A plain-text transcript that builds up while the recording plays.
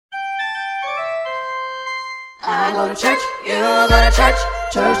I go to church, you go to church,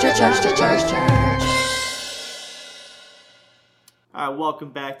 church. Alright, welcome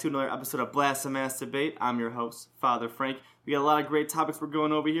back to another episode of Blast and Masturbate. I'm your host, Father Frank. We got a lot of great topics we're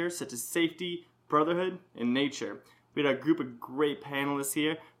going over here, such as safety, brotherhood, and nature. We got a group of great panelists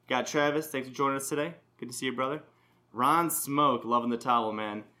here. We got Travis, thanks for joining us today. Good to see you, brother. Ron Smoke, loving the towel,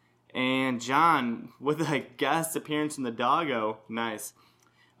 man. And John, with a guest appearance from the doggo. Nice.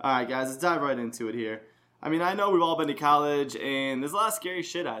 Alright, guys, let's dive right into it here. I mean, I know we've all been to college, and there's a lot of scary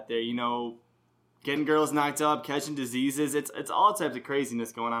shit out there, you know, getting girls knocked up, catching diseases. It's all types of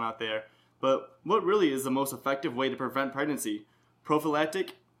craziness going on out there. But what really is the most effective way to prevent pregnancy?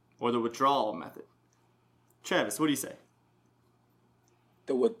 Prophylactic or the withdrawal method? Travis, what do you say?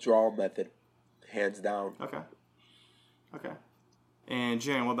 The withdrawal method, hands down. Okay. And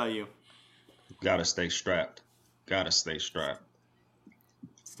Jaren, what about you? Gotta stay strapped. Stay strapped.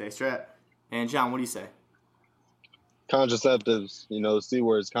 And John, what do you say? Contraceptives, C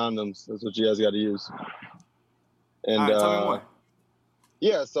words, condoms. That's what you guys got to use. And all right, tell me more.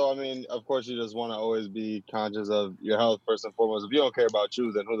 Yeah, so I mean, of course, you just want to always be conscious of your health first and foremost. If you don't care about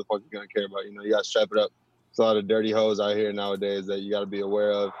you, then who the fuck you gonna care about? You got to strap it up. There's a lot of dirty hoes out here nowadays that you got to be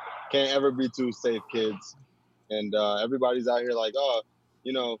aware of. Can't ever be too safe, kids. And everybody's out here like, I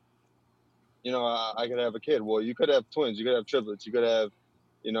could have a kid. Well, you could have twins. You could have triplets. You could have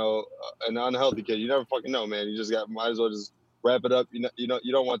an unhealthy kid. You never fucking know, man. You just might as well just wrap it up. You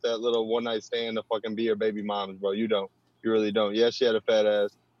don't want that little one night stand to fucking be your baby mom, bro. You don't. You really don't. Yeah, she had a fat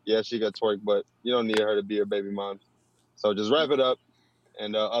ass. Yeah, she got twerked, but you don't need her to be your baby mom. So just wrap it up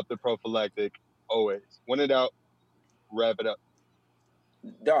and up the prophylactic always. When in doubt, wrap it up.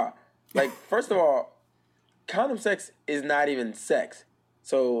 Dog. First of all, condom sex is not even sex.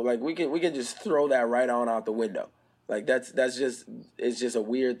 So we can just throw that right on out the window. It's just a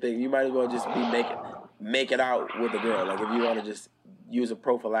weird thing. You might as well just be make it out with a girl. If you want to just use a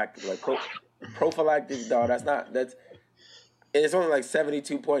prophylactic, prophylactic, dog. It's only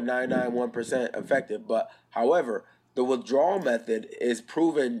 72.991% effective. But however, the withdrawal method is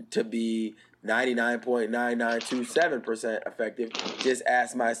proven to be 99.9927% effective. Just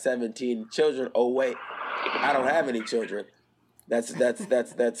ask my 17 children. Oh wait, I don't have any children. That's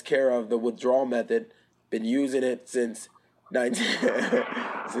care of the withdrawal method. Been using it since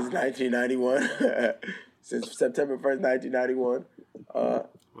 1991, since September 1st, 1991. Wow.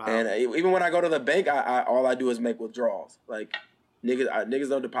 And even when I go to the bank, I all I do is make withdrawals. Niggas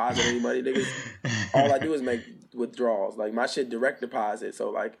don't deposit any money. Niggas, all I do is make withdrawals. My shit direct deposit.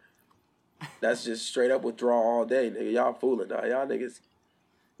 So that's just straight up withdrawal all day, nigga. Y'all fooling, dog. Y'all niggas.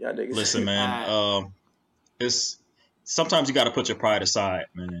 Listen, man. Sometimes you got to put your pride aside,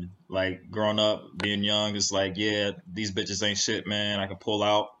 man. Growing up, being young, it's yeah, these bitches ain't shit, man. I can pull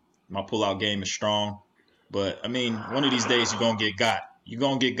out. My pull-out game is strong. But, I mean, one of these days you're going to get got. You're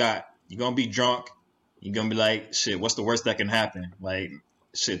going to get got. You're going to be drunk. You're going to be shit, what's the worst that can happen?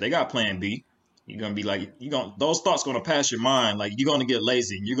 Shit, they got plan B. You're going to be those thoughts going to pass your mind. You're going to get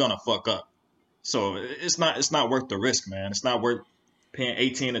lazy and you're going to fuck up. So it's not worth the risk, man. It's not worth paying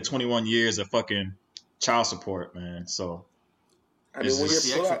 18 to 21 years of fucking child support, man. So I mean, when the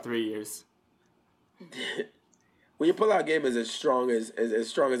extra 3 years. When your pull-out game is as strong as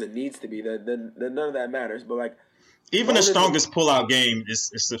it needs to be, then none of that matters. But even the strongest pull-out game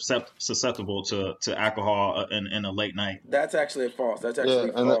is susceptible to alcohol in a late night. That's actually false. That's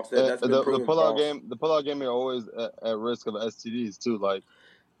actually false. The pull-out game, you're always at risk of STDs too. You know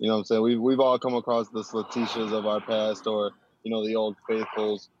what I'm saying? We've all come across the Letitias of our past, or the old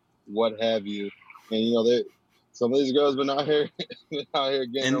faithfuls, what have you. And some of these girls been out here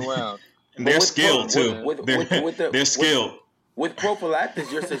getting around. And they're skilled too. They're skilled. With prophylactics,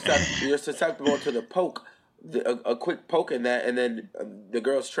 you're susceptible to the poke, a quick poke in that, and then the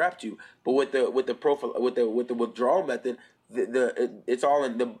girl trapped you. But with the withdrawal method, it's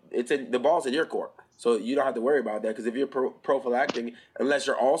in the ball's in your court, so you don't have to worry about that. Because if you're prophylactic, unless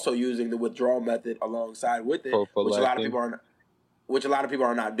you're also using the withdrawal method alongside with it, which a lot of people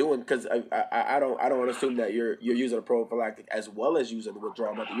are not doing, because I don't want to assume that you're using a prophylactic as well as using the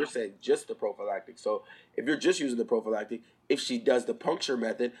withdrawal method. You're saying just the prophylactic. So if you're just using the prophylactic, if she does the puncture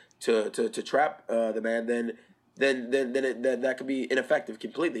method to trap the man, then that could be ineffective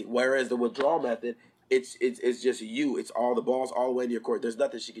completely. Whereas the withdrawal method, it's just you. It's all the balls all the way in your court. There's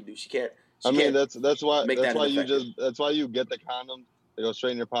nothing she can do. She can't. That's why you get the condoms. They go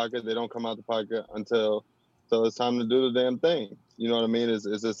straight in your pocket. They don't come out the pocket until it's time to do the damn thing. You know what I mean? It's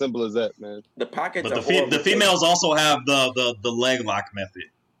as simple as that, man. The pockets. But the females also have the leg lock method.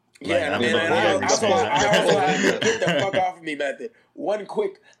 Yeah, I also have get the fuck off of me method. One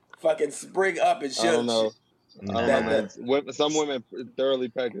quick fucking spring up and shit. I don't know. Some women thoroughly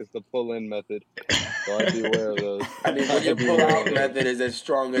practice the pull-in method, so I'd be aware of those. I mean, when your pull-out method is as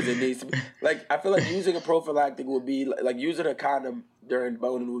strong as it needs to be, like I feel like using a prophylactic would be like using a condom during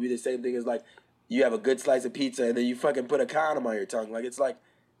boning would be the same thing as like you have a good slice of pizza and then you fucking put a condom on your tongue. Like it's like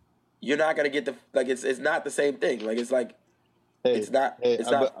you're not gonna get it's not the same thing. Like it's like it's not.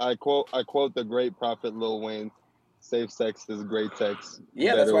 I quote the great prophet Lil Wayne. Safe sex is great sex.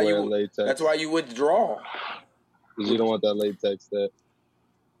 Yeah, that's why you withdraw. Because you don't want that latex that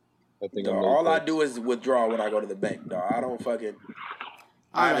I think. All I do is withdraw when I go to the bank. Dog. I don't fucking.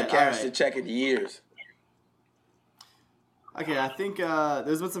 I haven't cashed a check in years. Okay, I think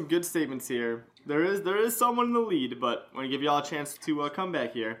there's been some good statements here. There is someone in the lead, but I want to give you all a chance to come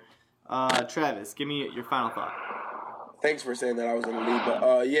back here. Travis, give me your final thought. Thanks for saying that I was in the lead,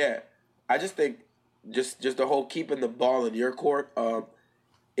 but yeah, I just think. Just the whole keeping the ball in your court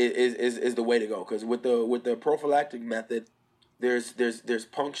is the way to go, because with the prophylactic method, there's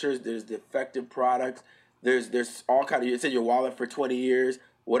punctures, there's defective products, there's all kind of, it's in your wallet for 20 years,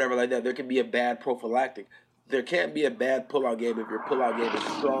 whatever like that. There can be a bad prophylactic. There can't be a bad pullout game if your pullout game is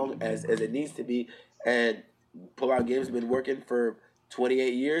strong as it needs to be. And pullout game's been working for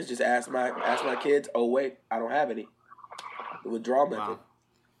 28 years. Just ask my kids. Oh wait, I don't have any. The withdrawal method. Wow.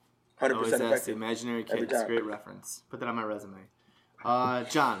 100% always ask effective. the imaginary kids. Great reference. Put that on my resume.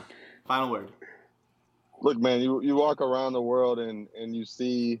 John, final word. Look, man, you walk around the world and you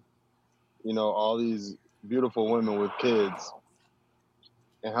see, all these beautiful women with kids,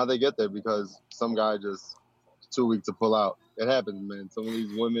 and how they get there because some guy just too weak to pull out. It happens, man. Some of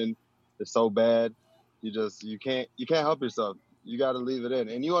these women are so bad, you can't help yourself. You got to leave it in,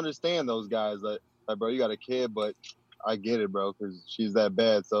 and you understand those guys like bro, you got a kid, but I get it, bro, because she's that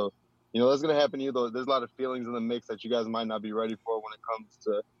bad. So. That's going to happen to you, though. There's a lot of feelings in the mix that you guys might not be ready for when it comes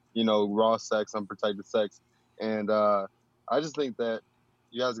to, raw sex, unprotected sex. And I just think that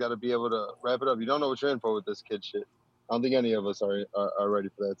you guys got to be able to wrap it up. You don't know what you're in for with this kid shit. I don't think any of us are ready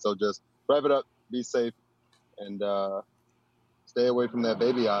for that. So just wrap it up, be safe, and stay away from that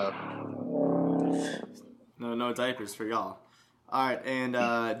baby aisle. No diapers for y'all. All right, and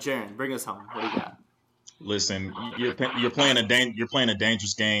Jaren, bring us home. What do you got? Listen, you're playing a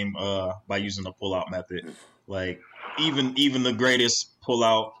dangerous game by using the pull-out method. Like even the greatest pull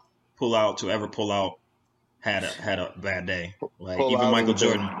out to ever pull out had a bad day. Like even Michael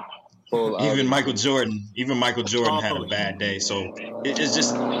Jordan had a bad day. So it's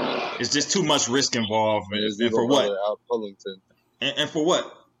just too much risk involved. And for what? And for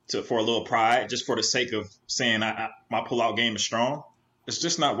what? For a little pride, just for the sake of saying my pull-out game is strong. It's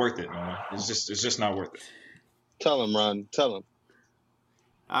just not worth it, man. It's just not worth it. Tell him, Ron. Tell him.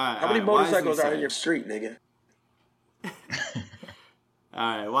 How many motorcycles are in your street, nigga?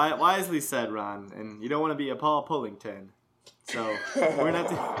 All right, wisely said, Ron. And you don't want to be a Paul Pullington, so we're gonna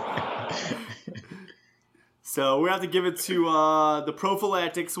have to give it to the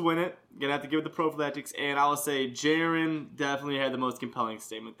prophylactics. Win it. Gonna have to give it the prophylactics, and I will say Jaren definitely had the most compelling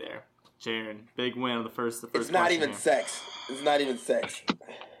statement there. Jaren, big win on the first. It's not even sex. It's not even sex.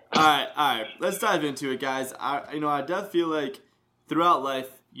 All right. Let's dive into it, guys. I definitely feel like throughout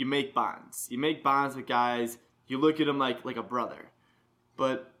life you make bonds. You make bonds with guys. You look at them like a brother.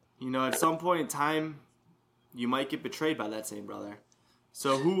 But at some point in time, you might get betrayed by that same brother.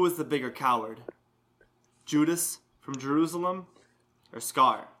 So who was the bigger coward? Judas from Jerusalem, or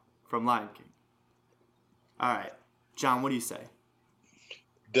Scar from Lion King? All right, John, what do you say?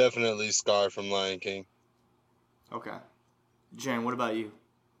 Definitely Scar from Lion King. Okay. Jaren, what about you?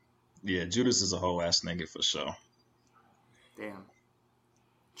 Yeah, Judas is a whole ass nigga for sure. Damn.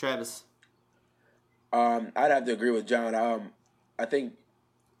 Travis? I'd have to agree with John. I think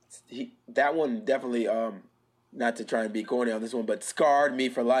that one definitely, not to try and be corny on this one, but scarred me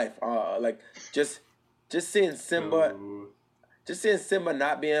for life. Just seeing Simba,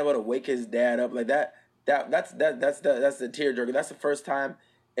 not being able to wake his dad up like that. That's the tearjerker. That's the first time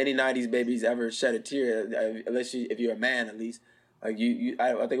any 90s baby's ever shed a tear, unless if you're a man at least. Like I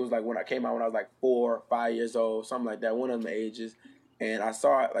think it was like when I came out when I was like 4 or 5 years old, something like that, one of them ages. And I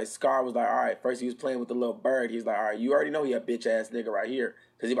saw it, like Scar was like, all right, first he was playing with the little bird. He's like, all right, you already know he a bitch ass nigga right here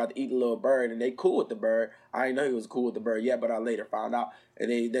because he about to eat the little bird, and they cool with the bird. I didn't know he was cool with the bird yet, but I later found out.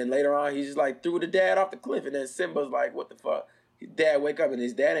 And then later on, he just like threw the dad off the cliff, and then Simba's like, what the fuck? His dad wake up, and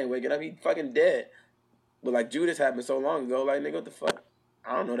his dad ain't waking up. He fucking dead. But like Judas happened so long ago, like nigga, what the fuck?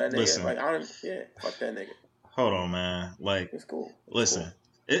 I don't know that nigga. Listen. Fuck that nigga. Hold on, man. Like, it's cool. Listen,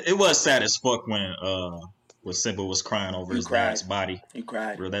 cool. It was sad as fuck when Simba was crying over his dad's body. You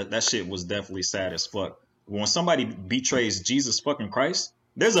cried. Bro, that shit was definitely sad as fuck. When somebody betrays Jesus fucking Christ,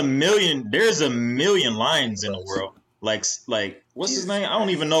 There's a million lions in the world. Like what's his name? I don't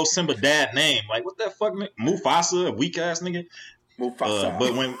even know Simba dad name. Like what that fuck Mufasa, a weak ass nigga. Mufasa.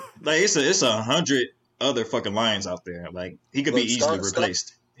 But when like it's 100 other fucking lions out there. Like he could be easily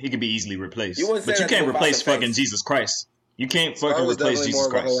replaced. He could be easily replaced. But you can't replace fucking Jesus Christ. You can't fucking replace Jesus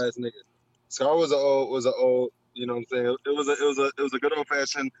Christ. Scar was an old, you know what I'm saying? It was a good old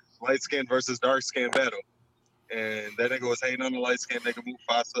fashioned light skin versus dark skin battle. And that nigga was hating on the light skinned nigga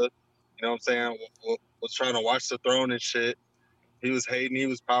Mufasa. You know what I'm saying? Was trying to watch the throne and shit. He was hating, he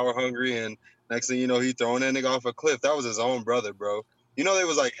was power hungry, and next thing you know, he throwing that nigga off a cliff. That was his own brother, bro. You know they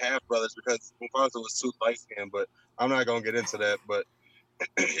was like half brothers because Mufasa was too light skinned, but I'm not gonna get into that. But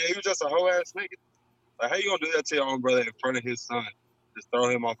yeah, he was just a whole ass nigga. Like how you gonna do that to your own brother in front of his son? Just throw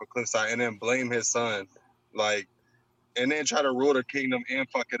him off a cliffside and then blame his son, like, and then try to rule the kingdom and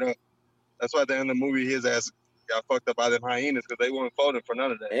fuck it up. That's why at the end of the movie, his ass got fucked up by them hyenas because they weren't folding for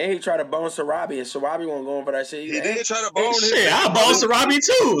none of that. And he tried to bone Sarabi, and Sarabi wasn't going for that shit. He did try to bone him. Shit, I boned Sarabi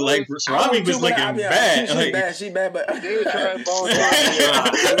too. Like Sarabi was looking bad. She bad, but he did try to bone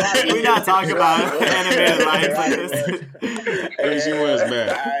Sarabi. We're not talking about animated lions like this. She was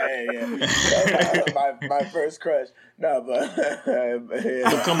bad. My first crush. No, but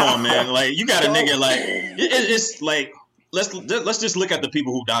come on, man. Like you got a nigga like it's like. Let's just look at the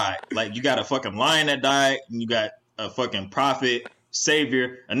people who died. Like you got a fucking lion that died, and you got a fucking prophet,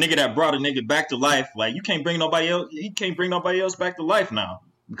 savior, a nigga that brought a nigga back to life. Like you can't bring nobody else. He can't bring nobody else back to life now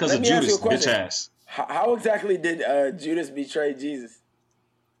because of Judas, bitch ass. How exactly did Judas betray Jesus?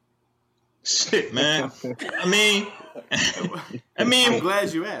 Shit, man. I mean, I'm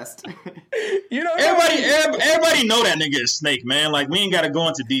glad you asked. You know, everybody know that nigga is Snake, man. Like we ain't got to go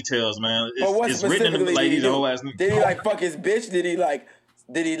into details, man. It's written in the like he's a whole ass nigga. Did he like fuck his bitch? Did he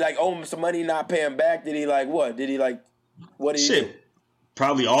like owe him some money, not pay him back? Did he like what? Did he like what did he do?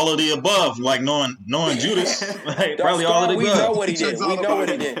 Probably all of the above. Like knowing Judas, like probably all of the above. We know what he did. We know what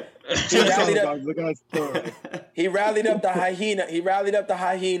he did. He rallied up the hyena. He rallied up the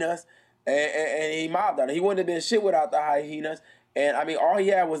hyenas. And he mobbed on it. He wouldn't have been shit without the hyenas. And I mean, all he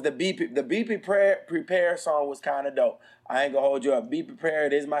had was the Be Prepared song was kind of dope. I ain't gonna hold you up. Be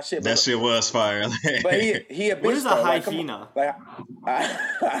Prepared is my shit. That shit was fire. But he a bitch. What is a hyena?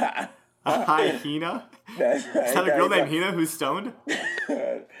 A hyena? Is that a girl named Hina who's stoned? All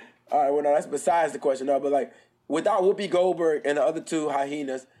right, well, no, that's besides the question. No, but like without Whoopi Goldberg and the other two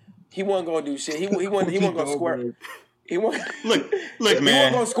hyenas, he wasn't gonna do shit. He wasn't gonna square. Look,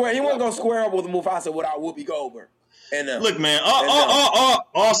 man. He wasn't gonna square up with Mufasa without Whoopi Goldberg. And look, man.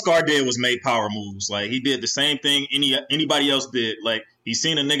 All Scar did was make power moves. Like he did the same thing anybody else did. Like he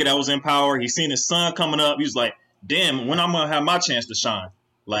seen a nigga that was in power. He seen his son coming up. He was like, "Damn, when I'm gonna have my chance to shine?"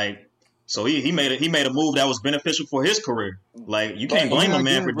 Like, so he made a move that was beneficial for his career. Like you can't blame a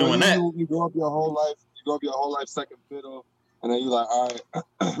man for doing that. You grow up your whole life second fiddle. And then you're like, all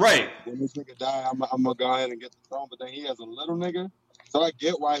right, right. When this nigga die, I'm gonna go ahead and get the throne. But then he has a little nigga, so I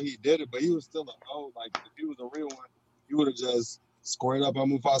get why he did it. But he was still a hoe. Like if he was a real one, he would have just squared up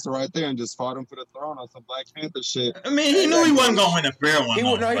on Mufasa right there and just fought him for the throne on some Black Panther shit. I mean, he knew he wasn't gonna win a fair one. He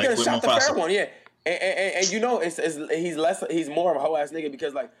could have shot the fair one, yeah. And you know, he's more of a hoe ass nigga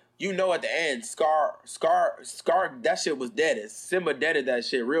because like you know at the end, Scar, that shit was dead. Simba deaded that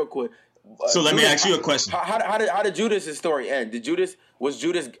shit real quick. So let me ask you a question. How did Judas' story end? Was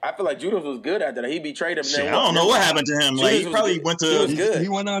Judas? I feel like Judas was good after that. He betrayed him. Shit, I don't know what happened to him. Like he probably went to. He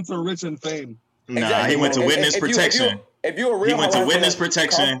went on to rich and fame. Nah, exactly. He went to witness protection. If you're a real, he went to witness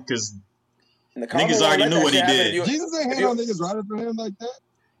protection because niggas already knew what he did. Jesus ain't had no niggas riding for him like that.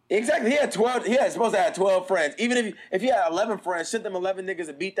 Exactly. He had 12. He had supposed to have 12 friends. Even if he had 11 friends, sent them 11 niggas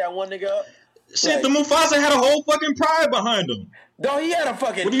and beat that one nigga up. Shit, the Mufasa had a whole fucking pride behind him. No, he had a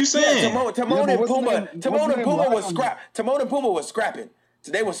fucking. What are you saying? Timon and Pumbaa was scrapping.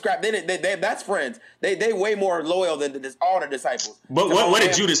 So they were scrapped. They that's friends. They way more loyal than all the disciples. But what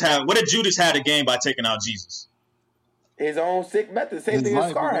did Judas have? What did Judas have to gain by taking out Jesus? His own sick method. The same thing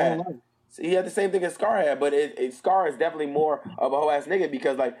as Scar had. He had the same thing as Scar had, but Scar is definitely more of a whole ass nigga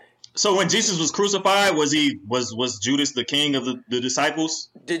because like. So when Jesus was crucified, was Judas the king of the disciples?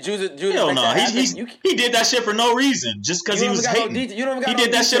 Did Judas? Hell no, he did that shit for no reason, just because he was hating. He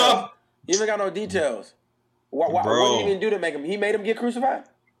did that shit off. You even got no details. What did he even do to make him? He made him get crucified.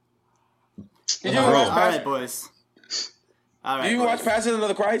 Did you watch All right, boys. Do you watch Passion of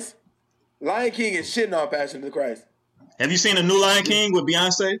the Christ? Lion King is shitting on Passion of the Christ. Have you seen the new Lion King with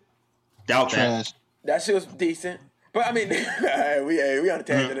Beyonce? Doubt that. That shit was decent. But I mean, we on a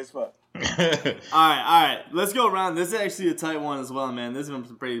tangent as fuck. All right. Let's go around. This is actually a tight one as well, man. This is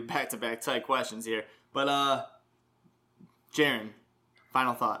some pretty back-to-back tight questions here. But, Jaren,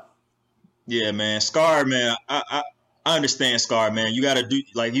 Final thought. Yeah, man. Scar, man. I understand Scar, man. You got to do,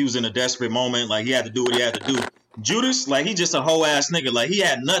 like, he was in a desperate moment. Like, he had to do what he had to do. Judas, like, he just a whole ass nigga. Like, he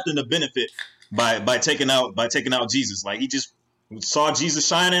had nothing to benefit by taking out Jesus. Like, he just saw Jesus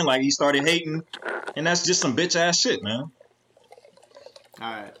shining. Like, he started hating, and that's just some bitch ass shit, man.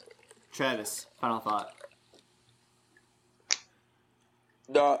 All right, Travis. Final thought.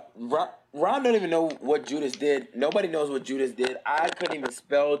 Ron don't even know what Judas did. Nobody knows what Judas did. I couldn't even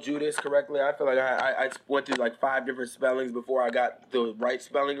spell Judas correctly. I feel like I went through like 5 different spellings before I got the right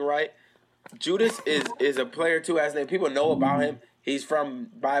spelling right. Judas is a player too, as name. People know about him. He's from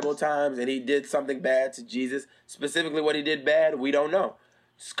Bible times, and he did something bad to Jesus. Specifically, what he did bad, we don't know.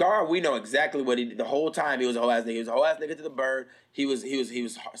 Scar, we know exactly what he did. The whole time he was a whole ass nigga. He was a whole ass nigga to the bird. He was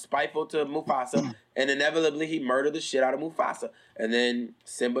spiteful to Mufasa, and inevitably he murdered the shit out of Mufasa. And then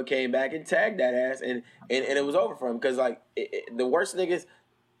Simba came back and tagged that ass, and it was over for him. Because like the worst niggas,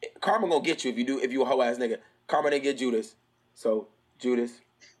 karma gonna get you if you a whole ass nigga. Karma didn't get Judas, so Judas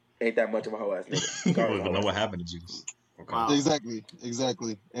ain't that much of a whole ass nigga. You don't even know what happened to Judas. Okay. Wow.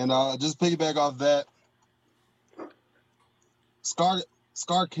 Exactly. And just piggyback off that,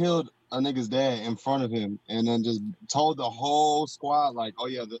 Scar killed a nigga's dad in front of him, and then just told the whole squad, like, oh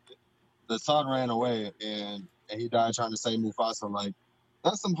yeah, the son ran away and he died trying to save Mufasa. Like,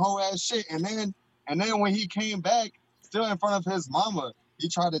 that's some whole ass shit. And then when he came back, still in front of his mama, he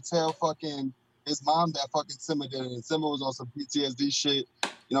tried to tell fucking his mom that fucking Simba did it, and Simba was on some PTSD shit.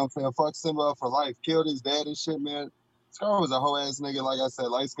 You know what I'm saying? Fuck Simba up for life. Killed his dad and shit, man. Scar was a whole ass nigga, like I said,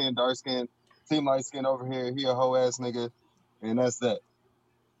 light skin, dark skin, team light skin over here. He a whole ass nigga, and that's that.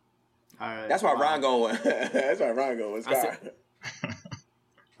 All right. That's why Ron going. That's why Ron going with Scar.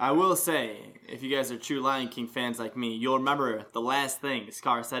 I will say, if you guys are true Lion King fans like me, you'll remember the last thing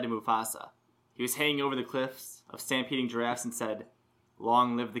Scar said to Mufasa. He was hanging over the cliffs of stampeding giraffes and said,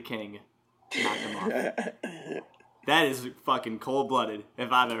 "Long live the king." Knocked him off. That is fucking cold-blooded,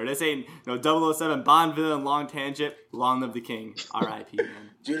 if I've ever. This ain't no 007 Bond villain, long tangent. Long live the king. R.I.P. man.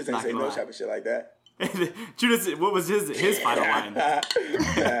 Judas ain't say no type of shit like that. Judas, what was his final line?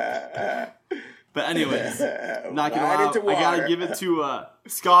 But anyways, not gonna lie, I gotta give it to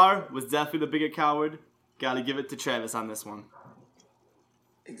Scar. Was definitely the bigger coward. Gotta give it to Travis on this one.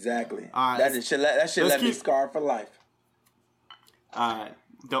 Exactly. All right, that should let me Scar for life. All right,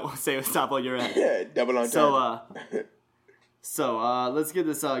 don't say what's top on your head. Yeah, double on top. So let's get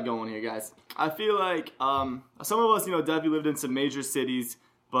this going here, guys. I feel like some of us, definitely lived in some major cities.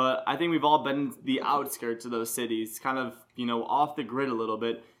 But I think we've all been in the outskirts of those cities, kind of, off the grid a little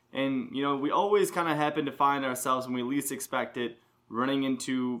bit. And, we always kind of happen to find ourselves, when we least expect it, running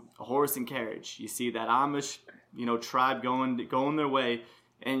into a horse and carriage. You see that Amish, tribe going their way.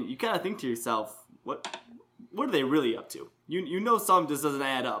 And you kind of think to yourself, what are they really up to? You know something just doesn't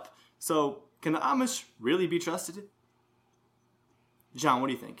add up. So can the Amish really be trusted? John, what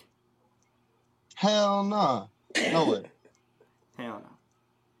do you think? Hell nah. No way. Hell no.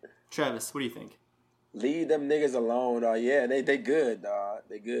 Travis, what do you think? Leave them niggas alone, dog. Yeah, they good, dog.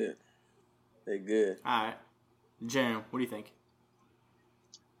 They good. All right. Jam, what do you think?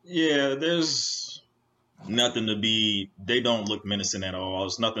 Yeah, there's nothing to be. They don't look menacing at all.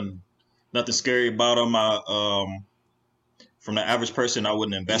 There's nothing scary about them. From the average person, I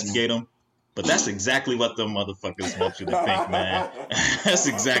wouldn't investigate them. But that's exactly what them motherfuckers want you to think, man. That's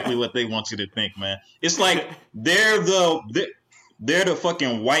exactly what they want you to think, man. It's like they're the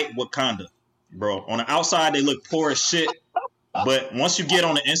fucking white Wakanda, bro. On the outside, they look poor as shit. But once you get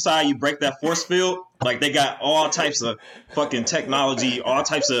on the inside, you break that force field. Like, they got all types of fucking technology, all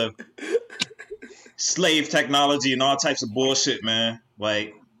types of slave technology, and all types of bullshit, man.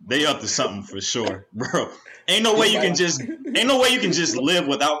 Like, they up to something for sure, bro. Ain't no way you can just live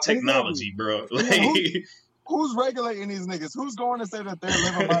without technology, bro. Like, who's regulating these niggas? Who's going to say that they're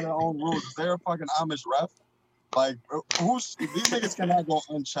living by their own rules? Is there a fucking Amish ref? Like, these niggas cannot go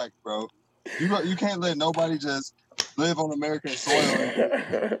unchecked, bro. You can't let nobody just live on American soil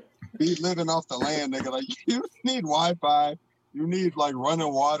and be living off the land, nigga. Like, you need Wi-Fi. You need, like,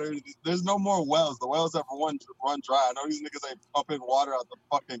 running water. There's no more wells. The wells have run dry. I know these niggas ain't pumping water out the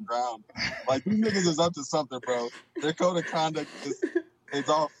fucking ground. Like, these niggas is up to something, bro. Their code of conduct is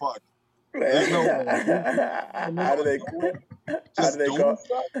all fucked. There's no way. How do they call?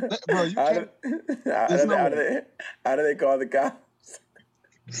 Bro, you can't. How do they call the cops?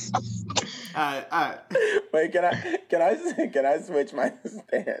 All right. Wait, can I switch my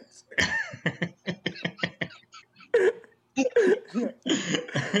stance? No.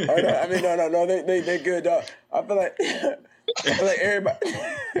 They good, dog. I feel like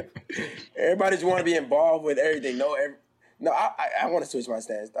everybody just want to be involved with everything. No, I want to switch my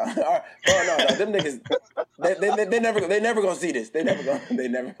stance. Bro, no, them niggas, they never gonna see this. They never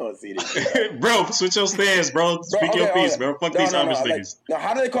gonna see this. Bro, switch your stance, bro. Speak your piece, bro. Fuck these Amish niggas. No,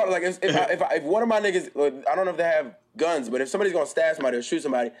 how do they call it? Like, if one of my niggas, I don't know if they have guns, but if somebody's gonna stab somebody or shoot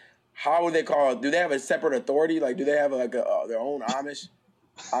somebody, how would they call it? Do they have a separate authority? Like, do they have like their own Amish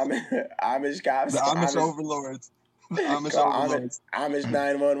cops? The Amish overlords. The Amish overlords. Amish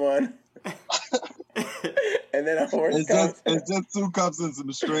 911. And then a horse comes. It's just 2 cups and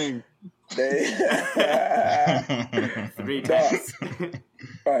some string. 3 times.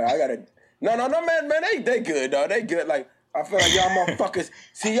 All right, I gotta. No, man, they good, though. They good. Like, I feel like y'all motherfuckers.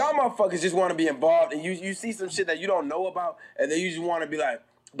 See, y'all motherfuckers just want to be involved, and you see some shit that you don't know about, and then you just want to be like,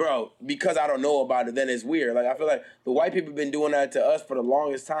 bro, because I don't know about it, then it's weird. Like, I feel like the white people been doing that to us for the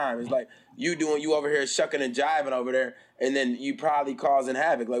longest time. It's like you over here shucking and jiving over there, and then you probably causing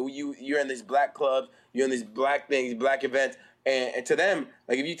havoc. Like, you're in these black clubs, you're in these black things, black events, and to them,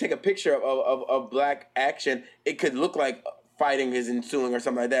 like, if you take a picture of black action, it could look like fighting is ensuing or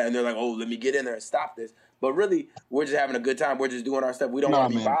something like that, and they're like, oh, let me get in there and stop this. But really, we're just having a good time. We're just doing our stuff. We don't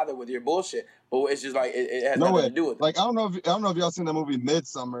want to be bothered with your bullshit. But it's just like it has nothing to do with it. Like, I don't know if y'all seen the movie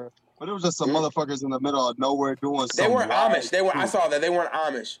Midsommar, but it was just some motherfuckers in the middle of nowhere doing something. They weren't Amish. I saw that. They weren't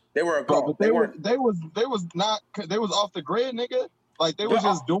Amish. They were a cult. They was off the grid, nigga. Like, they was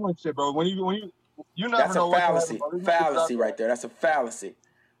just doing shit, bro. When you never know. That's a fallacy right there. That's a fallacy.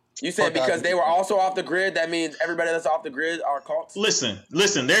 You said because they were also off the grid, that means everybody that's off the grid are cults? Listen.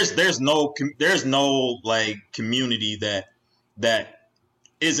 There's no like community that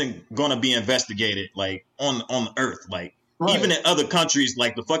isn't gonna be investigated like on Earth. Like, right. Even in other countries,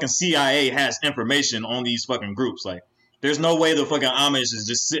 like the fucking CIA has information on these fucking groups. Like, there's no way the fucking Amish is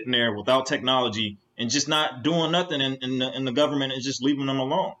just sitting there without technology and just not doing nothing, and the government is just leaving them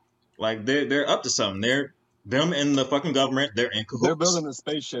alone. Like, they're up to something. Them and the fucking government, they're in cahoots. They're building the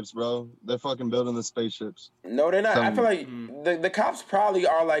spaceships, bro. They're fucking building the spaceships. No, they're not. I feel like the cops probably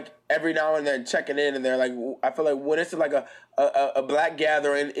are, like, every now and then checking in, and they're like, I feel like when it's like a black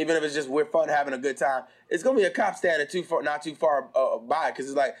gathering, even if it's just we're fun having a good time, it's gonna be a cop standing not too far by, because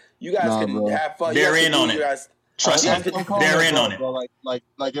it's like you guys can have fun. They're in on it. Trust me, they're in on it. Bro. Like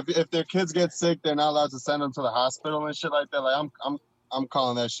if their kids get sick, they're not allowed to send them to the hospital and shit like that. Like, I'm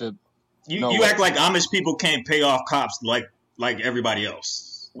calling that shit. You act like Amish people can't pay off cops like everybody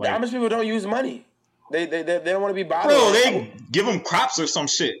else. Like, the Amish people don't use money. They don't want to be bothered. Bro, they give them crops or some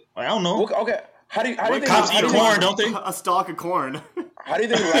shit. Like, I don't know. Okay, how do you think cops eat corn? Don't they? A stalk of corn. How do you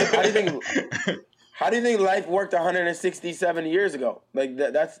think life worked 167 years ago? Like,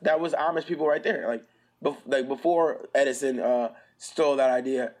 that was Amish people right there. Like before Edison stole that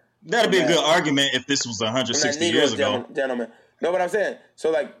idea. That'd be a good argument if this was 160 years ago, gentlemen. No, what I'm saying. So,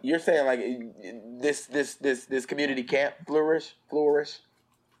 like, you're saying, like, this community can't flourish. No,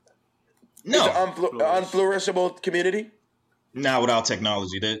 it's an unflourishable community. Not without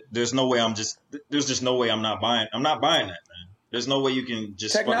technology. There's no way. There's just no way I'm not buying that, man. There's no way you can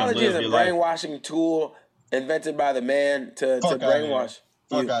just technology is a brainwashing tool invented by the man to brainwash.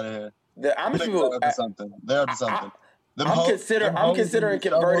 Fuck out of here. The Amish people. They're up to something. I'm considering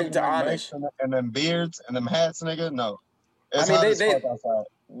converting to Amish. And them beards and them hats, nigga. No. It's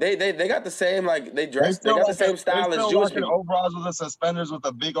they got the same, like, they dress. They got the same style as Jewish people. Overalls with the suspenders with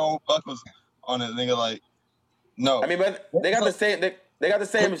the big old buckles on it, nigga. Like, no. I mean, but they got the same. They got the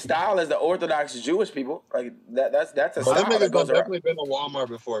same style as the Orthodox Jewish people. Like, that's a style. Them niggas have definitely been to Walmart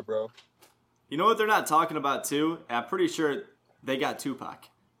before, bro. You know what they're not talking about too? I'm pretty sure they got Tupac.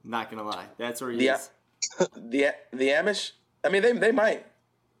 Not gonna lie, that's where he is. The Amish. I mean, they might.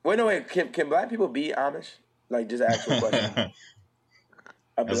 Wait. Can black people be Amish? Like, just actual question.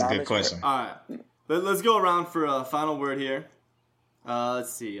 That's a good question. All right, let's go around for a final word here.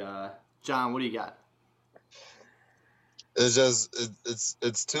 Let's see, John, what do you got? It's just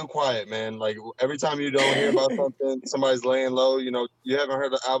it's too quiet, man. Like, every time you don't hear about something, somebody's laying low. You know, you haven't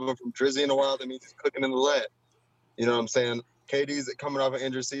heard an album from Drizzy in a while. That means he's cooking in the lab. You know what I'm saying? KD's coming off an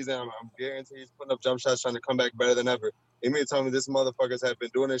injured season. I'm guaranteed he's putting up jump shots, trying to come back better than ever. You mean to tell me this motherfuckers have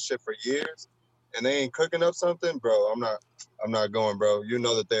been doing this shit for years? And they ain't cooking up something, bro? I'm not going, bro. You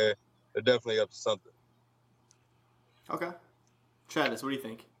know that they're definitely up to something. Okay, Travis, what do you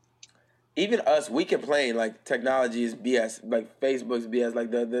think? Even us, we complain like technology is BS, like Facebook's BS,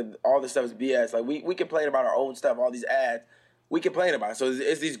 like the all this stuff is BS. Like we complain about our own stuff, all these ads. We complain about it. So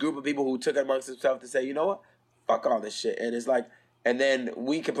it's these group of people who took it amongst themselves to say, you know what, fuck all this shit. And it's like, and then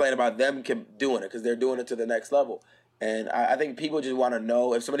we complain about them doing it because they're doing it to the next level. And I think people just want to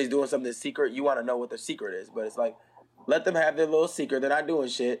know, if somebody's doing something secret, you want to know what their secret is. But it's like, let them have their little secret. They're not doing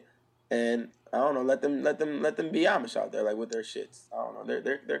shit. And I don't know. Let them be Amish out there, like with their shits. I don't know.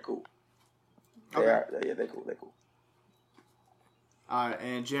 They're cool. They're cool. They're cool. All right,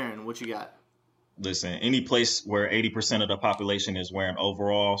 and Jaron, what you got? Listen, any place where 80% of the population is wearing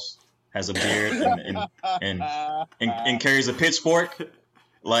overalls, has a beard, and carries a pitchfork,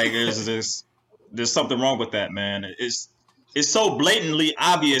 like there's something wrong with that, man. It's so blatantly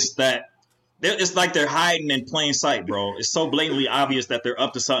obvious that it's like they're hiding in plain sight, bro. It's so blatantly obvious that they're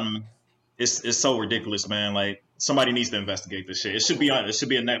up to something. It's so ridiculous, man. Like somebody needs to investigate this shit. It should be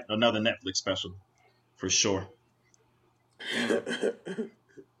another Netflix special, for sure.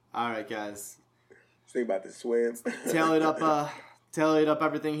 All right, guys. Think about the swings. Tally it up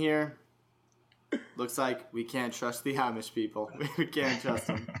everything here. Looks like we can't trust the Amish people. We can't trust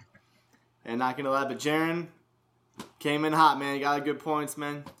them. And not gonna lie, but Jaron came in hot, man. He got good points,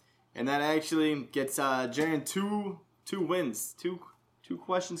 man. And that actually gets Jaron two wins, two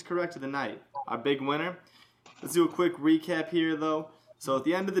questions correct of the night. Our big winner. Let's do a quick recap here, though. So at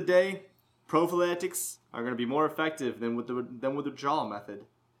the end of the day, prophylactics are going to be more effective than with the withdrawal method.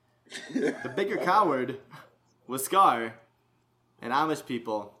 The bigger coward was Scar, and Amish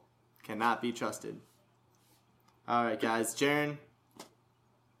people cannot be trusted. All right, guys. Jaron,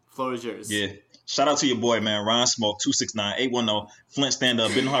 floor is yours. Yeah. Shout out to your boy, man. Ron Smoke, 269-810. Flint stand up.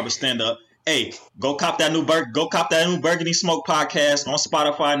 Benton Harbor stand up. Hey, go cop that new Burgundy Smoke podcast on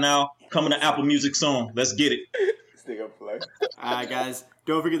Spotify now. Coming to Apple Music soon. Let's get it. Stick up, flex. All right, guys.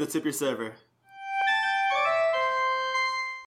 Don't forget to tip your server.